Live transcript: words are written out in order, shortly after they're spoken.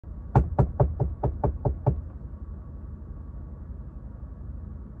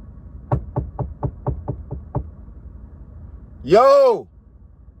Yo!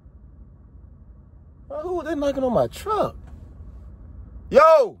 Bro, who was that knocking on my truck?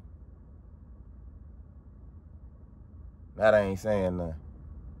 Yo! That ain't saying nothing.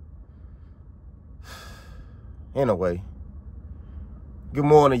 Anyway. Good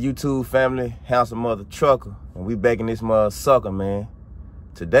morning, YouTube family. HandsomeMothaTRUCKA. And we back in this mother sucker, man.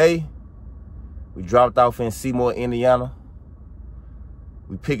 Today, we dropped off in Seymour, Indiana.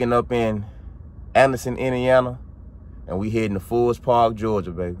 We picking up in Anderson, Indiana. And we heading to Forest Park,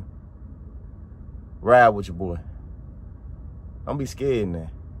 Georgia, baby. Ride with your boy. Don't be scared now.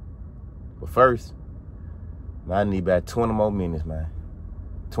 But first, I need about 20 more minutes, man.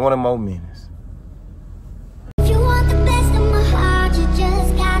 20 more minutes. If you want the best of my heart, you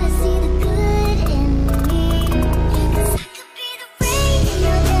just gotta see the good in me. 'Cause I could be the rain in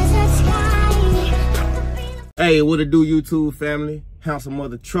your desert sky. I could be the... Hey, what it do, YouTube family?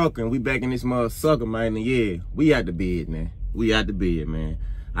 HandsomeMothaTRUCKA, and we back in this mother sucker, man. And yeah, we out the bed, man. We out the bed, man.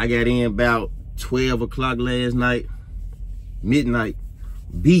 I got in about 12 o'clock last night. Midnight.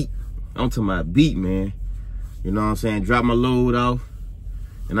 Beat. I'm talking about beat, man. You know what I'm saying? Drop my load off.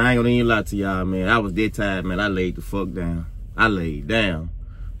 And I ain't gonna even lie to y'all, man. I was dead tired, man. I laid the fuck down. I laid down.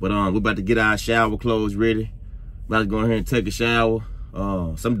 But we're about to get our shower clothes ready. About to go ahead and take a shower.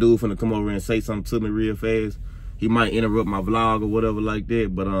 Some dude finna come over and say something to me real fast. He might interrupt my vlog or whatever like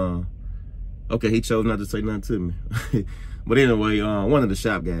that. But okay, he chose not to say nothing to me. But anyway, one of the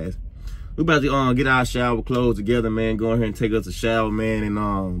shop guys. We about to get our shower clothes together, man. Go ahead and take us a shower, man.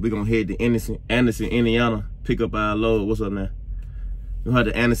 And we're gonna head to Anderson, Indiana, pick up our load. What's up now? We'll head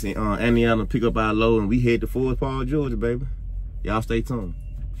to Anderson, Indiana, pick up our load, and we head to Forest Park, Georgia, baby. Y'all stay tuned.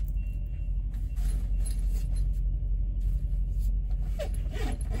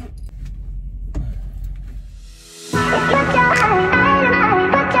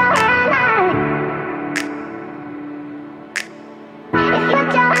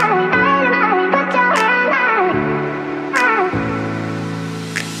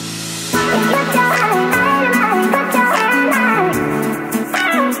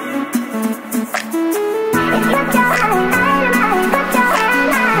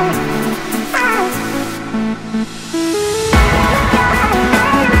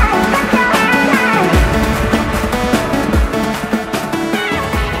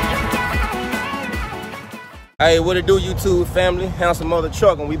 Hey, what it do, YouTube family?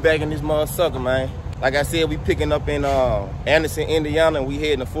 HandsomeMothaTRUCKA, and we back in this mother sucker, man. Like I said, we picking up in Anderson, Indiana, and we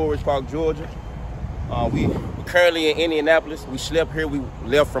heading to Forest Park, Georgia. We currently in Indianapolis. We slept here. We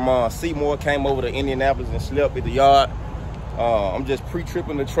left from Seymour, came over to Indianapolis and slept at the yard. I'm just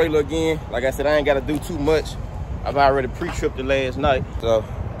pre-tripping the trailer again. Like I said, I ain't got to do too much. I've already pre-tripped it last night. So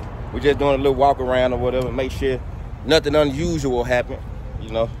we're just doing a little walk around or whatever, make sure nothing unusual happen, you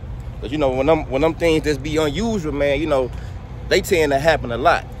know. But you know, when them things just be unusual, man, you know, they tend to happen a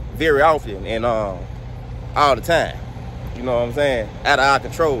lot, very often, and all the time. You know what I'm saying? Out of our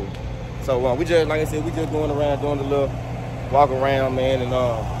control. So we just, like I said, we just going around doing a little walk around, man,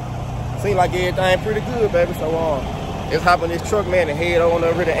 and seems like everything pretty good, baby. So let's hop in this truck, man, and head on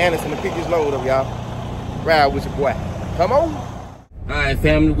over to Anderson to pick this load up, y'all. Ride with your boy. Come on. All right,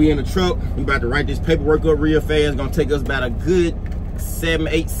 family, we in the truck. We about to write this paperwork up real fast. It's gonna take us about a good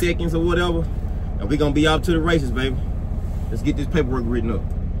 7-8 seconds or whatever, and we're gonna be off to the races, baby. Let's get this paperwork written up.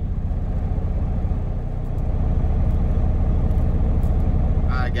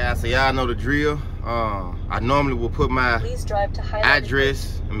 Alright guys, so y'all know the drill. I normally will put my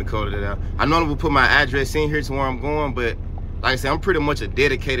address, let me code it out. I normally will put my address in here to where I'm going, but like I said, I'm pretty much a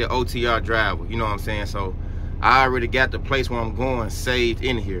dedicated OTR driver, you know what I'm saying? So I already got the place where I'm going saved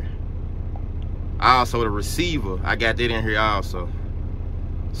in here. Also the receiver, I got that in here also.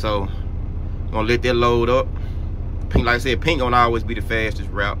 So I'm gonna let that load up. Pink, like I said, Pink gonna always be the fastest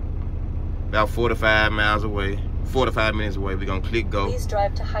route. About 45 miles away, 45 minutes away. We're gonna click go. Please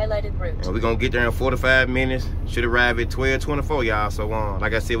drive to highlighted route. And we're gonna get there in 45 minutes. Should arrive at 12:24, y'all. So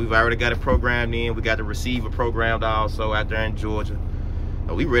like I said, we've already got it programmed in. We got the receiver programmed also out there in Georgia.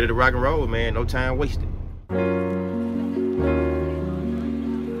 We ready to rock and roll, man. No time wasted.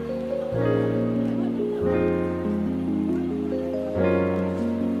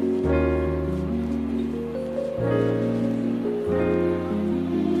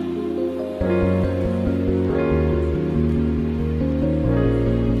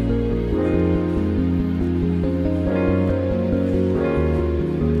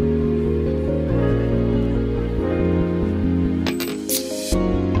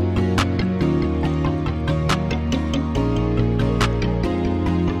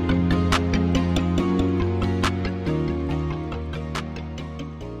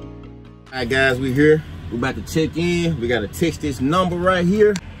 Alright guys, we here. We about to check in. We gotta text this number right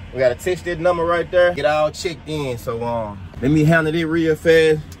here. We gotta text that number right there. Get all checked in. So let me handle it real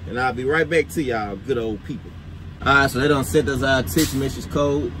fast, and I'll be right back to y'all, good old people. All right, so they done sent us our text message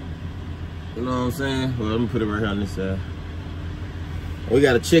code. You know what I'm saying? Well, let me put it right here on this side. We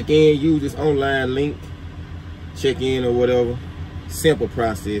gotta check in, use this online link, check in or whatever. Simple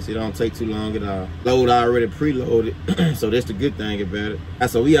process, it don't take too long at all. Load already preloaded, so that's the good thing about it.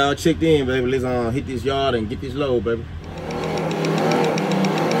 So we all checked in, baby. Let's hit this yard and get this load, baby.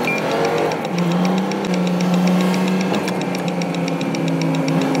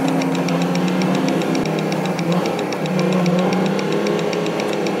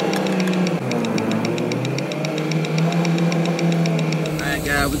 Alright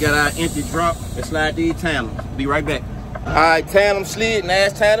guys, we got our empty drop. Let's slide these tandem. Be right back. All right, tandem slid, now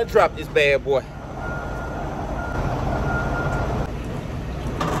it's time to drop this bad boy.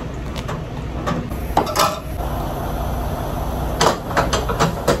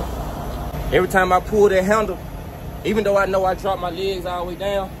 Every time I pull that handle, even though I know I drop my legs all the way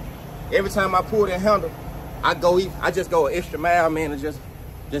down, every time I pull that handle, I just go an extra mile, man, and just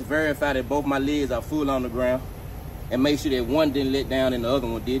verify that both my legs are full on the ground and make sure that one didn't let down and the other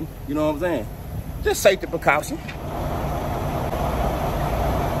one didn't. You know what I'm saying? Just safety precaution.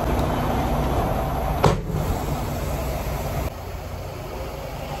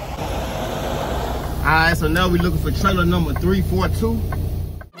 All right, so now we're looking for trailer number 342.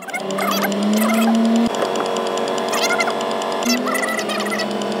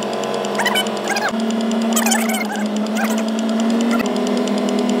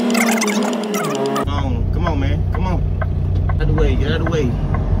 Come on, man, come on. Get out of the way, get out of the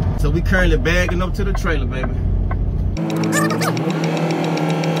way. So we currently bagging up to the trailer, baby.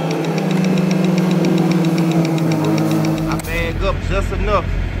 I bag up just enough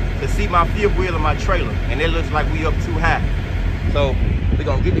to see my fifth wheel of my trailer, and it looks like we up too high. So we're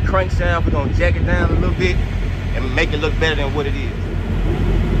gonna get the crankshaft, we're gonna jack it down a little bit and make it look better than what it is.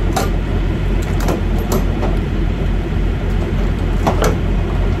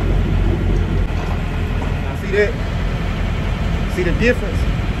 Now see that? See the difference?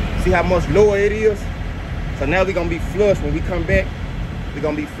 See how much lower it is? So now we're gonna be flush. When we come back, we're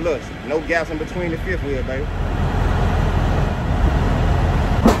gonna be flush. No gaps in between the fifth wheel, baby.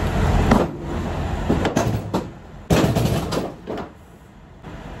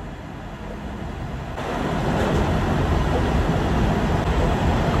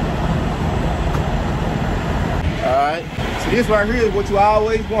 This right here is what you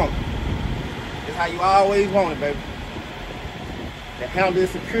always want. It's how you always want it, baby. The handle is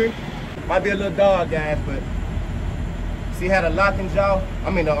secure. Might be a little dog, guys, but see how the locking jaw,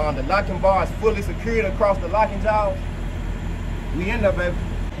 the locking bar is fully secured across the locking jaws? We in there, baby.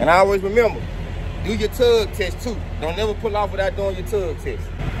 And I always remember, do your tug test too. Don't never pull off without doing your tug test.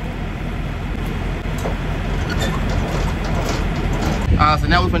 So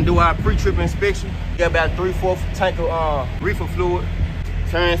now we're gonna do our pre-trip inspection. We got about 3/4 tank of reefer fluid.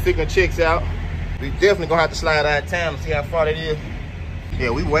 Turn signal checks out. We definitely gonna have to slide out of town to see how far that is.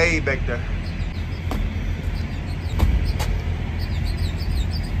 Yeah, we way back there.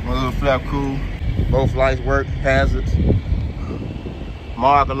 My little flap cool. Both lights work, hazards.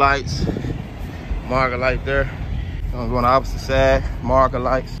 Marker lights. Marker light there. I'm going on the opposite side. Marker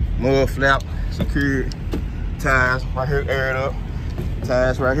lights. Mud flap, secured. Tires right here aired up.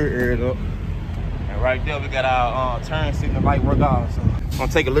 Tires right here aired up. And right there we got our turn signal light work off. So I'm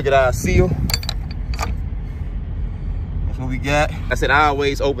gonna take a look at our seal. That's what we got. I said I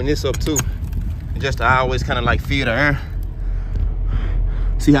always open this up too. Just to always kind of like feel the air.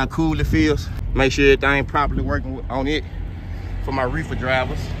 See how cool it feels. Make sure everything properly working on it for my reefer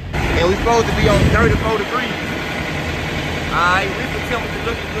drivers. And we supposed to be on 34 degrees. Alright, reefer temperature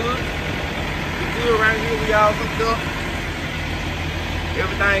looking good. We good around here, we all hooked up.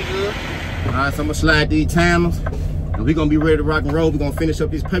 Everything good. All right, so I'm gonna slide these timers and we're gonna be ready to rock and roll. We're gonna finish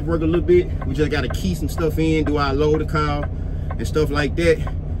up this paperwork a little bit. We just gotta key some stuff in, do our loader call and stuff like that.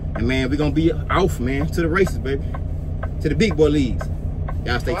 And man, we're gonna be off, man, to the races, baby. To the big boy leagues.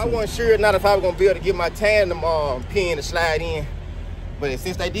 Y'all stay tuned. I wasn't sure not if I was gonna be able to get my tandem pin to slide in. But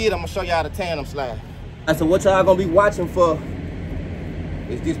since they did, I'm gonna show y'all the tandem slide. Right, so what y'all gonna be watching for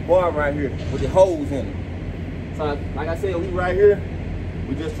is this bar right here with the holes in it. So like I said, we right here.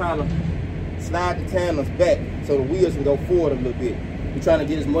 We're just trying to slide the tandems back so the wheels can go forward a little bit. We're trying to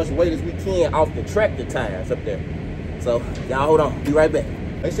get as much weight as we can off the tractor tires up there. So y'all hold on, be right back.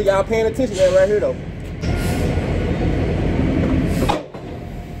 Make sure y'all paying attention to that right here though.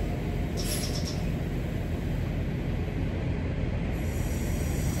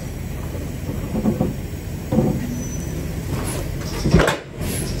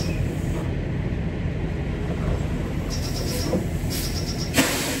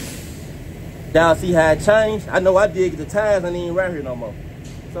 Y'all see how it changed? I know I did, because the tires ain't even right here no more.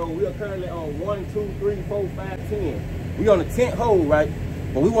 So we are currently on 1, 2, 3, 4, 5, 10. We on the 10th hole, right?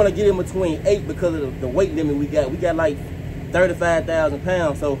 But we want to get in between 8 because of the weight limit we got. We got like 35,000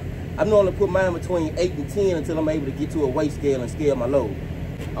 pounds. So I'm normally put mine between 8 and 10 until I'm able to get to a weight scale and scale my load.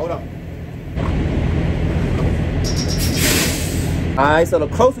 Hold on. All right, so the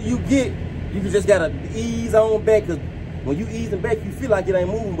closer you get, you just gotta ease on back, because when you easing back, you feel like it ain't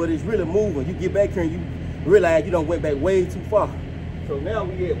moving, but it's really moving. You get back here and you realize you done went back way too far. So now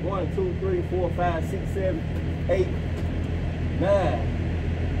we get 1, 2, 3, 4, 5, 6, 7, 8,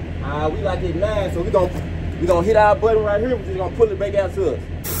 9. We like at 9, so we gonna hit our button right here. We're just gonna pull it back out to us.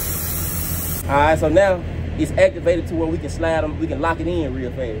 All right, so now it's activated to where we can slide them, we can lock it in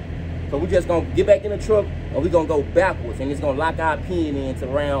real fast. So we just gonna get back in the truck and we're gonna go backwards, and it's gonna lock our pin in to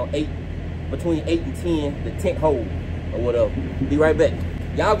around 8, between 8 and 10, the 10th hole or whatever. Be right back.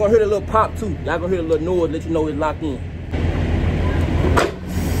 Y'all gonna hear the little pop too. Y'all gonna hear the little noise, let you know it's locked in.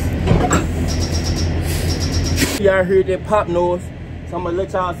 Y'all heard that pop noise, so I'm gonna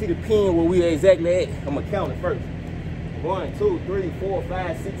let y'all see the pin where we exactly at. I'm gonna count it first. 1, 2, 3, 4,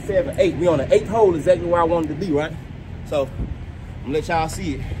 5, 6, 7, 8. We on the 8th hole, exactly where I wanted to be, right? So I'm gonna let y'all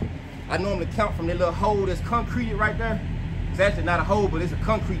see it. I normally count from that little hole that's concreted right there. It's actually not a hole, but it's a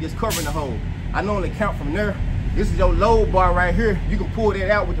concrete that's covering the hole. I normally count from there. This is your load bar right here. You can pull that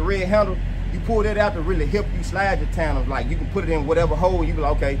out with the red handle. You pull that out to really help you slide your time. Like, you can put it in whatever hole. You be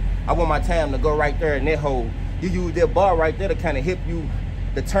like, okay, I want my time to go right there in that hole. You use that bar right there to kind of help you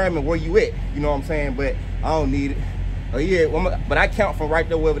determine where you at. You know what I'm saying? But I don't need it. Oh yeah, but I count from right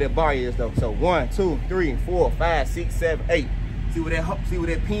there wherever that bar is though. So 1, 2, 3, 4, 5, 6, 7, 8. See where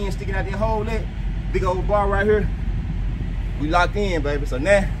that pin sticking out that hole at? Big old bar right here. We locked in, baby. So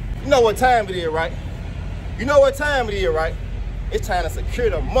now, you know what time it is, right? You know what time it is, right? It's time to secure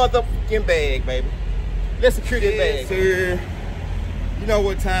the motherfucking bag, baby. Let's secure this bag. Sir. You know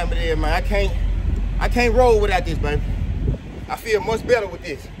what time it is, man. I can't roll without this, baby. I feel much better with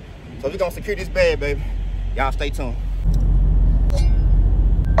this. So we're gonna secure this bag, baby. Y'all stay tuned.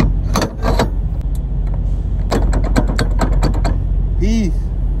 Peace.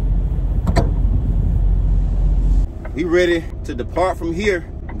 We ready to depart from here.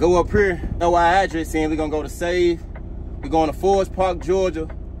 Go up here. Know our address in. We're gonna go to Save. We're going to Forest Park, Georgia.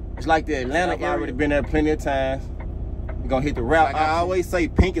 It's like the Atlanta area. I've already been there plenty of times. We're gonna hit the route. Like I always say,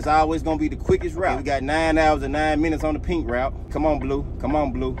 pink is always gonna be the quickest route. We got 9 hours and 9 minutes on the pink route. Come on, blue. Come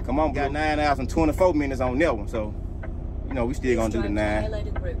on, blue. Come on, blue. Got 9 hours and 24 minutes on that one. So, you know, we still gonna do the 9.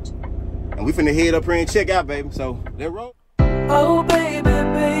 And we finna head up here and check out, baby. So, let's roll. Oh, baby,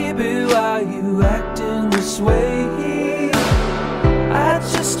 baby, why you acting this way? I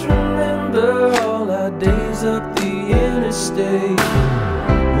just remember all our days up the interstate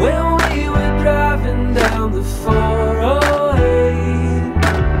when we were driving down the 408,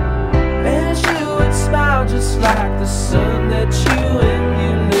 and you would smile just like the sun that you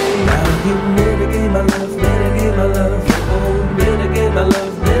emulate. Now you mitigate my love, mitigate my love. Oh, mitigate my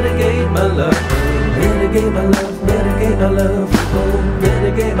love, mitigate my love. Mitigate my love, mitigate my love. Oh,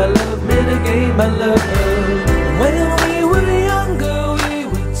 mitigate my love, mitigate my love. When we were younger, we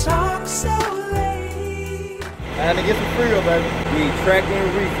would talk so late. Time to get some frill, baby. We tracking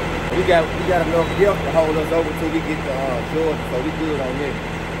and reefing. We got enough help to hold us over till we get to Georgia, so we good on this.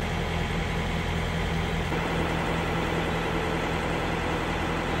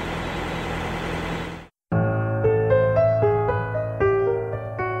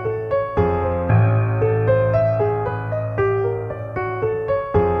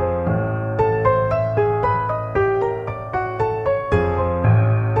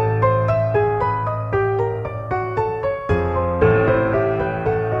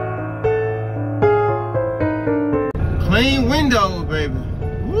 Clean windows, baby.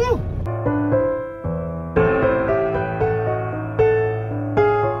 Woo!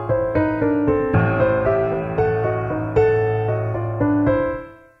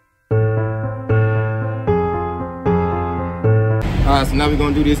 Alright, so now we're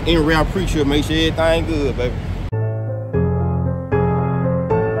gonna do this in-route pre-trip. Make sure everything good, baby.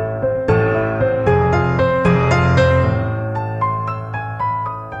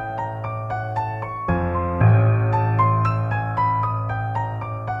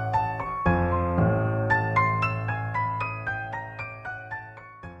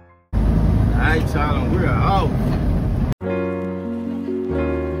 Alright, y'all, we're off.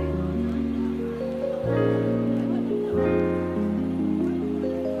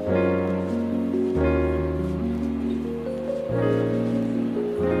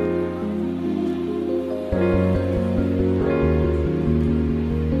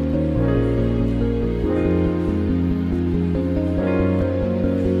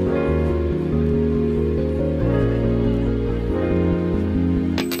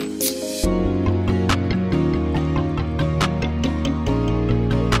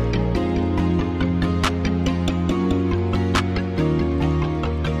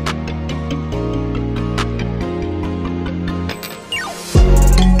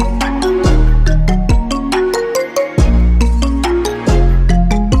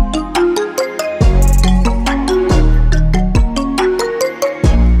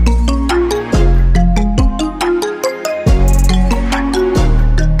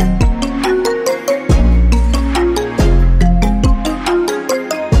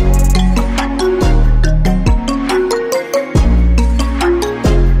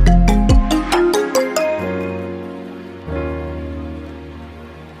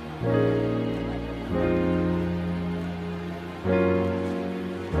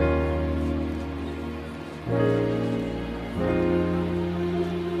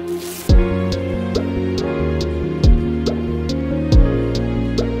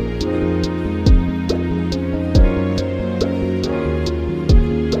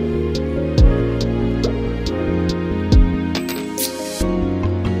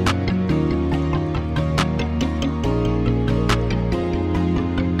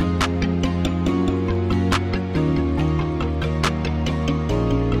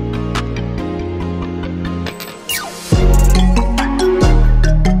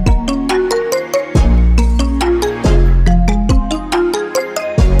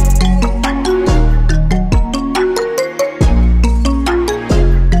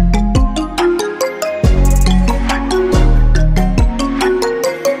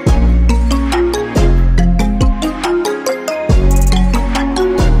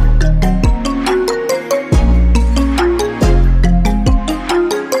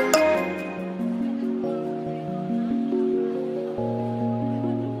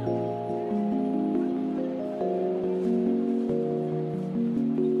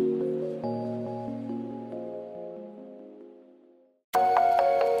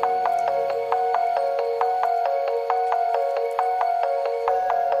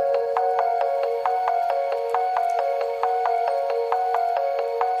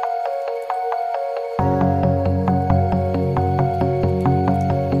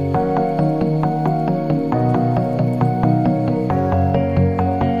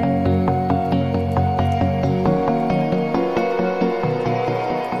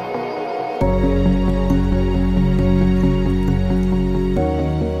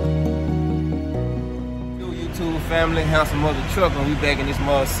 family? HandsomeMothaTRUCKA, and we back in this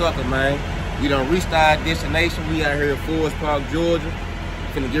mother sucker, man. We done reached our destination. We out here at Forest Park, Georgia.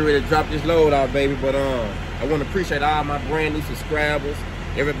 Finna get ready to drop this load out, baby. But I want to appreciate all my brand new subscribers,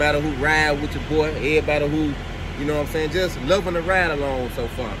 everybody who ride with your boy, everybody who, you know what I'm saying, just loving the ride along so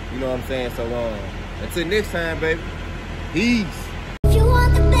far. You know what I'm saying? So until next time, baby. Peace.